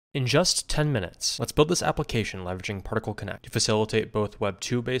In just 10 minutes, let's build this application leveraging Particle Connect to facilitate both Web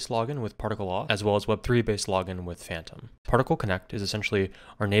 2-based login with Particle Auth as well as Web 3-based login with Phantom. Particle Connect is essentially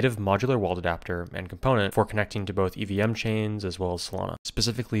our native modular wallet adapter and component for connecting to both EVM chains as well as Solana.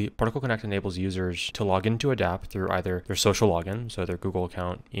 Specifically, Particle Connect enables users to log into a dApp through either their social login, so their Google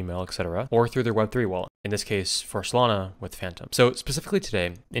account, email, etc., or through their Web 3 wallet, in this case for Solana with Phantom. So specifically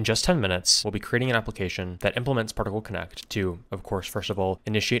today, in just 10 minutes, we'll be creating an application that implements Particle Connect to, of course, first of all,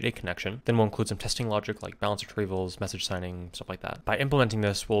 initiate a connection. Then we'll include some testing logic like balance retrievals, message signing, stuff like that. By implementing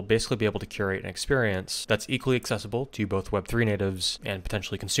this, we'll basically be able to curate an experience that's equally accessible to both Web 3 natives and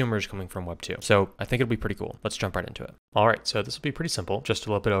potentially consumers coming from Web 2. So I think it'll be pretty cool. Let's jump right into it. All right, so this will be pretty simple, just a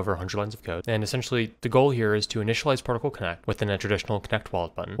little bit over 100 lines of code. And essentially, the goal here is to initialize Particle Connect within a traditional Connect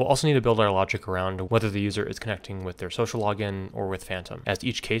wallet button. We'll also need to build our logic around whether the user is connecting with their social login or with Phantom, as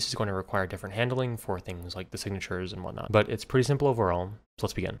each case is going to require different handling for things like the signatures and whatnot. But it's pretty simple overall. So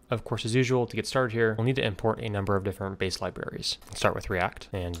let's begin. Of course, as usual, to get started here, we'll need to import a number of different base libraries. Let's start with React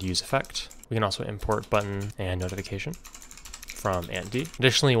and use effect. We can also import button and notification from ant.d.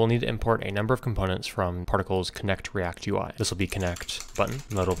 Additionally, we'll need to import a number of components from Particle's Connect React UI. This will be connect button,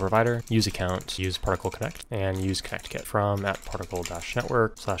 modal provider, use account, use Particle Connect, and use connect kit from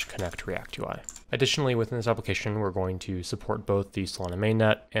 @particle-network/connect React UI. Additionally, within this application, we're going to support both the Solana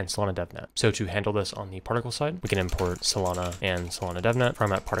mainnet and Solana devnet. So to handle this on the Particle side, we can import Solana and Solana devnet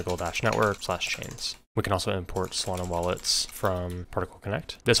from @particle-network/chains. We can also import Solana wallets from Particle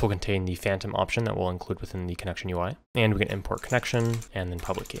Connect. This will contain the Phantom option that we'll include within the connection UI. And we can import connection and then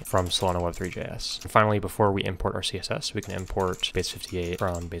public key from Solana Web3.js. And finally, before we import our CSS, we can import base58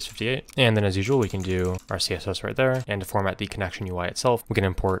 from base58. And then as usual, we can do our CSS right there. And to format the connection UI itself, we can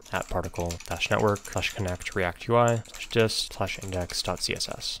import @particle-network/connect React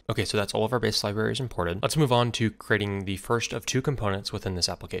UI/dist/index.css. Okay, so that's all of our base libraries imported. Let's move on to creating the first of two components within this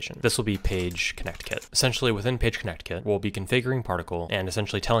application. This will be Page Connect Kit. Essentially, within Page Connect Kit, we'll be configuring Particle and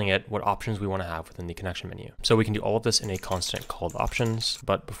essentially telling it what options we want to have within the connection menu. So we can do all of this in a constant called options,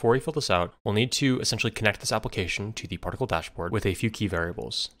 but before we fill this out, we'll need to essentially connect this application to the Particle dashboard with a few key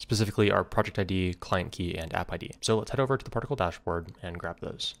variables, specifically our project ID, client key, and app ID. So let's head over to the Particle dashboard and grab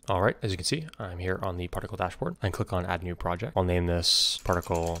those. All right, as you can see, I'm here on the Particle dashboard. I can click on Add New Project. I'll name this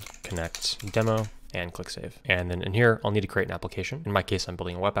Particle Connect Demo and click save. And then in here, I'll need to create an application. In my case, I'm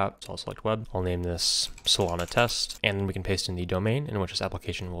building a web app, so I'll select web. I'll name this Solana test, and then we can paste in the domain in which this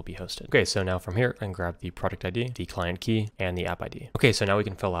application will be hosted. Okay, so now from here, I can grab the project ID, the client key, and the app ID. Okay, so now we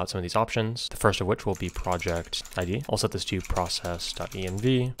can fill out some of these options. The first of which will be project ID. I'll set this to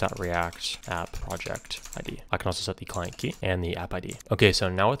process.env.react app project ID. I can also set the client key and the app ID. Okay, so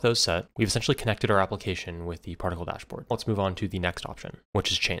now with those set, we've essentially connected our application with the Particle dashboard. Let's move on to the next option, which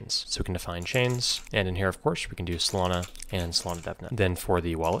is chains. So we can define chains. And in here, of course, we can do Solana and Solana devnet. Then for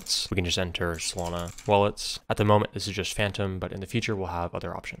the wallets, we can just enter Solana wallets. At the moment, this is just Phantom, but in the future, we'll have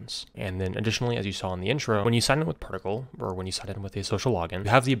other options. And then additionally, as you saw in the intro, when you sign in with Particle, or when you sign in with a social login, you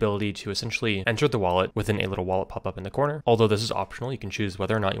have the ability to essentially enter the wallet within a little wallet pop-up in the corner. Although this is optional, you can choose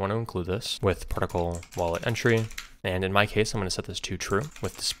whether or not you want to include this with Particle wallet entry. And in my case, I'm going to set this to true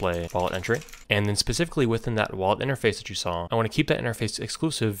with display wallet entry. And then specifically within that wallet interface that you saw, I want to keep that interface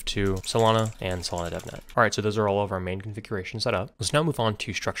exclusive to Solana and Solana devnet. All right, so those are all of our main configurations set up. Let's now move on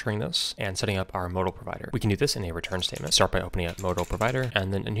to structuring this and setting up our modal provider. We can do this in a return statement. Start by opening up modal provider.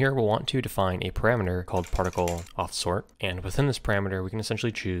 And then in here, we'll want to define a parameter called particle auth sort. And within this parameter, we can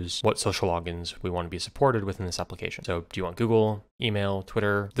essentially choose what social logins we want to be supported within this application. So do you want Google, email,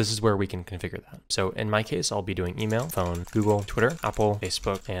 Twitter? This is where we can configure that. So in my case, I'll be doing email, phone, Google, Twitter, Apple,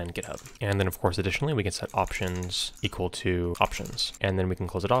 Facebook, and GitHub. And then of course, additionally, we can set options equal to options. And then we can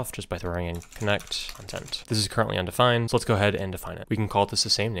close it off just by throwing in connect content. This is currently undefined, so let's go ahead and define it. We can call this the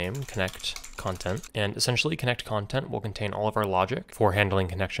same name, connect content. And essentially connect content will contain all of our logic for handling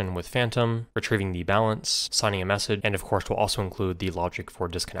connection with Phantom, retrieving the balance, signing a message, and of course, we'll also include the logic for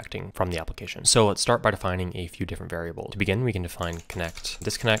disconnecting from the application. So let's start by defining a few different variables. To begin, we can define connect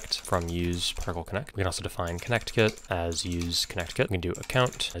disconnect from use Particle Connect. We can also define connect kit as use connect kit. We can do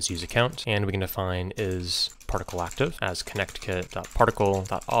account as use account, and we can define is particle active as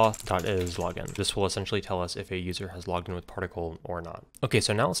connectkit.particle.auth.is login. This will essentially tell us if a user has logged in with Particle or not. Okay,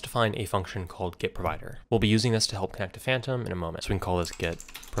 so now let's define a function called getProvider. We'll be using this to help connect to Phantom in a moment. So we can call this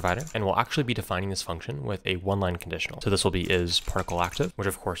getProvider, and we'll actually be defining this function with a one-line conditional. So this will be is particle active, which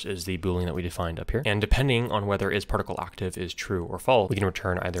of course is the Boolean that we defined up here. And depending on whether is particle active is true or false, we can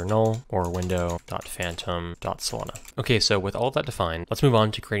return either null or window.phantom.solana. Okay, so with all of that defined, let's move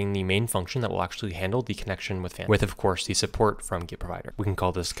on to creating the main function that will actually handle the connection with Phantom, with of course the support from getProvider. We can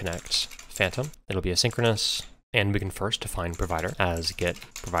call this connect Phantom. It'll be asynchronous. And we can first define provider as get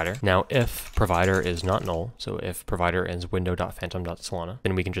provider. Now, if provider is not null, so if provider is window.phantom.solana,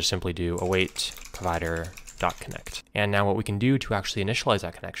 then we can just simply do await provider.connect. And now what we can do to actually initialize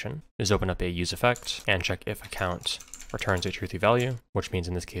that connection is open up a use effect and check if account returns a truthy value, which means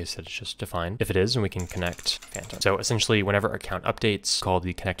in this case that it's just defined. If it is, then we can connect phantom. So essentially, whenever account updates, call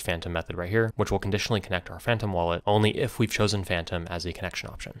the connect phantom method right here, which will conditionally connect our phantom wallet only if we've chosen phantom as a connection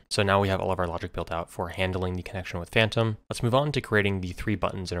option. So now we have all of our logic built out for handling the connection with phantom. Let's move on to creating the 3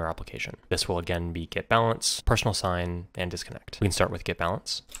 buttons in our application. This will again be get balance, personal sign, and disconnect. We can start with get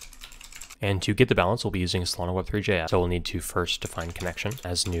balance. And to get the balance, we'll be using Solana Web3.js. So we'll need to first define connection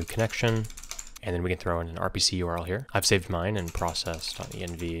as new connection. And then we can throw in an RPC URL here. I've saved mine in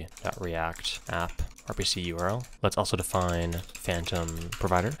process.env.react app RPC URL. Let's also define phantom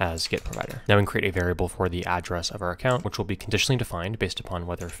provider as get provider. Now we can create a variable for the address of our account, which will be conditionally defined based upon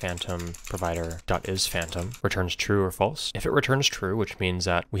whether phantom provider.isPhantom returns true or false. If it returns true, which means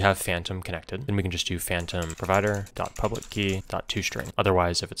that we have phantom connected, then we can just do phantom provider.public key.toString.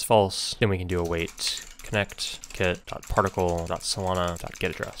 Otherwise, if it's false, then we can do await connect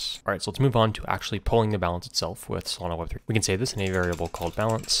kit.particle.solana.getAddress. All right, so let's move on to actually pulling the balance itself with Solana Web3. We can save this in a variable called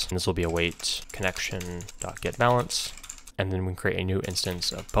balance, and this will be await connection.getBalance. And then we can create a new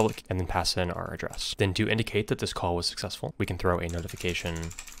instance of public and then pass in our address. Then to indicate that this call was successful, we can throw a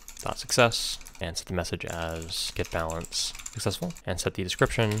notification.success and set the message as get balance successful and set the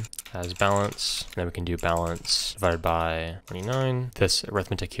description as balance. And then we can do balance divided by 29. This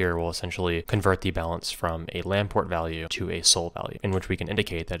arithmetic here will essentially convert the balance from a land port value to a sol value, in which we can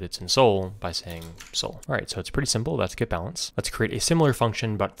indicate that it's in sol by saying sol. All right, so it's pretty simple. That's get balance. Let's create a similar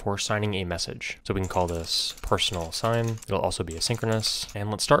function, but for signing a message. So we can call this personal sign. It'll also be asynchronous.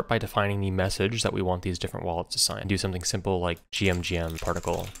 And let's start by defining the message that we want these different wallets to sign. Do something simple like GMGM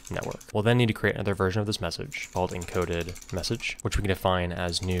particle network. We'll then need to create another version of this message called encoded message, which we can define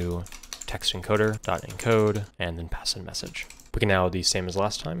as new text encoder.encode and then pass in message. We can now do the same as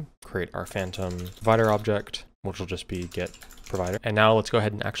last time, create our phantom provider object, which will just be get provider. And now let's go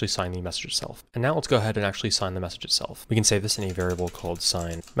ahead and actually sign the message itself. We can save this in a variable called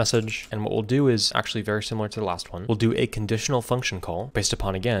sign message. And what we'll do is actually very similar to the last one. We'll do a conditional function call based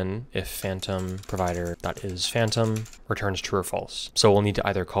upon, again, if phantom provider.isPhantom returns true or false. So we'll need to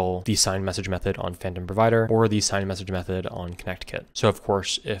either call the sign message method on phantom provider or the sign message method on connect kit. So of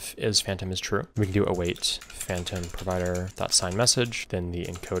course, if isPhantom is true, we can do await phantom provider.sign message, then the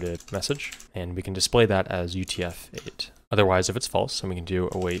encoded message, and we can display that as UTF-8. Otherwise, if it's false, then we can do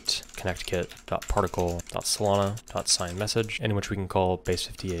await connectkit.particle.solana.sign message, in which we can call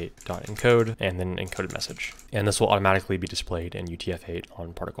base58.encode and then encoded message. And this will automatically be displayed in UTF-8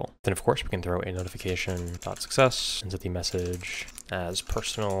 on particle. Then of course, we can throw a notification.success and set the message as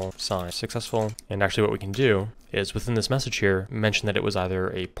personal sign successful. And actually what we can do is within this message here, mention that it was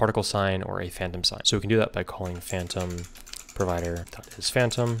either a particle sign or a phantom sign. So we can do that by calling phantom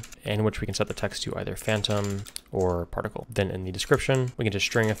provider.isPhantom, in which we can set the text to either phantom or particle. Then in the description, we can just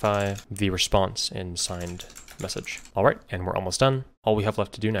stringify the response in signed message. All right, and we're almost done. All we have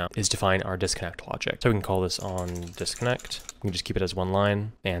left to do now is define our disconnect logic. So we can call this on disconnect. We can just keep it as one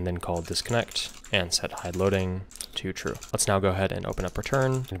line and then call disconnect and set hide loading to true. Let's now go ahead and open up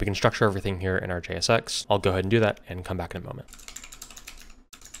return, and we can structure everything here in our JSX. I'll go ahead and do that and come back in a moment.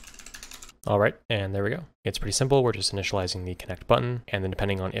 All right, and there we go. It's pretty simple. We're just initializing the connect button, and then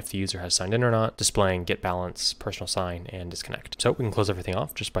depending on if the user has signed in or not, displaying get balance, personal sign, and disconnect. So we can close everything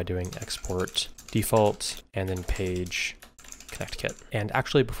off just by doing export default and then page connect kit. And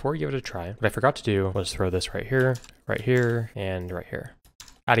actually, before we give it a try, what I forgot to do was throw this right here, and right here.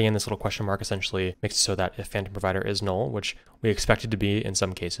 Adding in this little question mark essentially makes it so that if phantom provider is null, which we expect it to be in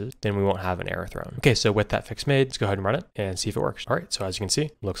some cases, then we won't have an error thrown. Okay, so with that fix made, let's go ahead and run it and see if it works. All right, so as you can see,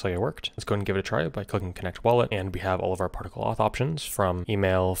 it looks like it worked. Let's go ahead and give it a try by clicking connect wallet, and we have all of our particle auth options from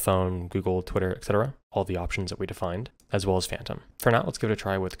email, phone, Google, Twitter, etc. All the options that we defined, as well as phantom. For now, let's give it a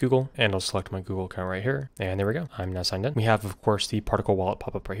try with Google, and I'll select my Google account right here. And there we go. I'm now signed in. We have, of course, the particle wallet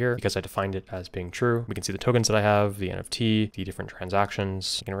pop up right here because I defined it as being true. We can see the tokens that I have, the NFT, the different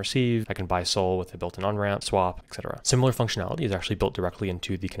transactions I can receive. I can buy SOL with a built-in on-ramp, swap, etc. Similar functionality is actually built directly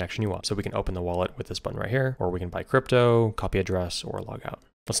into the connection UI. So we can open the wallet with this button right here, or we can buy crypto, copy address, or log out.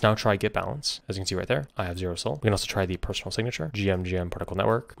 Let's now try get balance. As you can see right there, I have 0 SOL. We can also try the personal signature, GM particle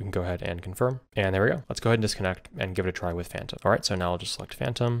network. We can go ahead and confirm. And there we go. Let's go ahead and disconnect and give it a try with Phantom. All right, so now I'll just select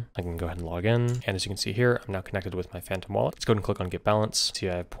Phantom. I can go ahead and log in. And as you can see here, I'm now connected with my Phantom wallet. Let's go ahead and click on get balance. See,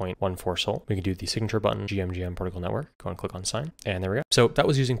 I have 0.14 SOL. We can do the signature button, GM particle network. Go and click on sign. And there we go. So that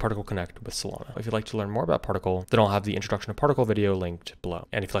was using Particle Connect with Solana. If you'd like to learn more about Particle, then I'll have the introduction to Particle video linked below.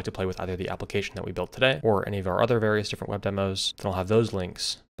 And if you'd like to play with either the application that we built today or any of our other various different web demos, then I'll have those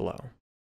links below.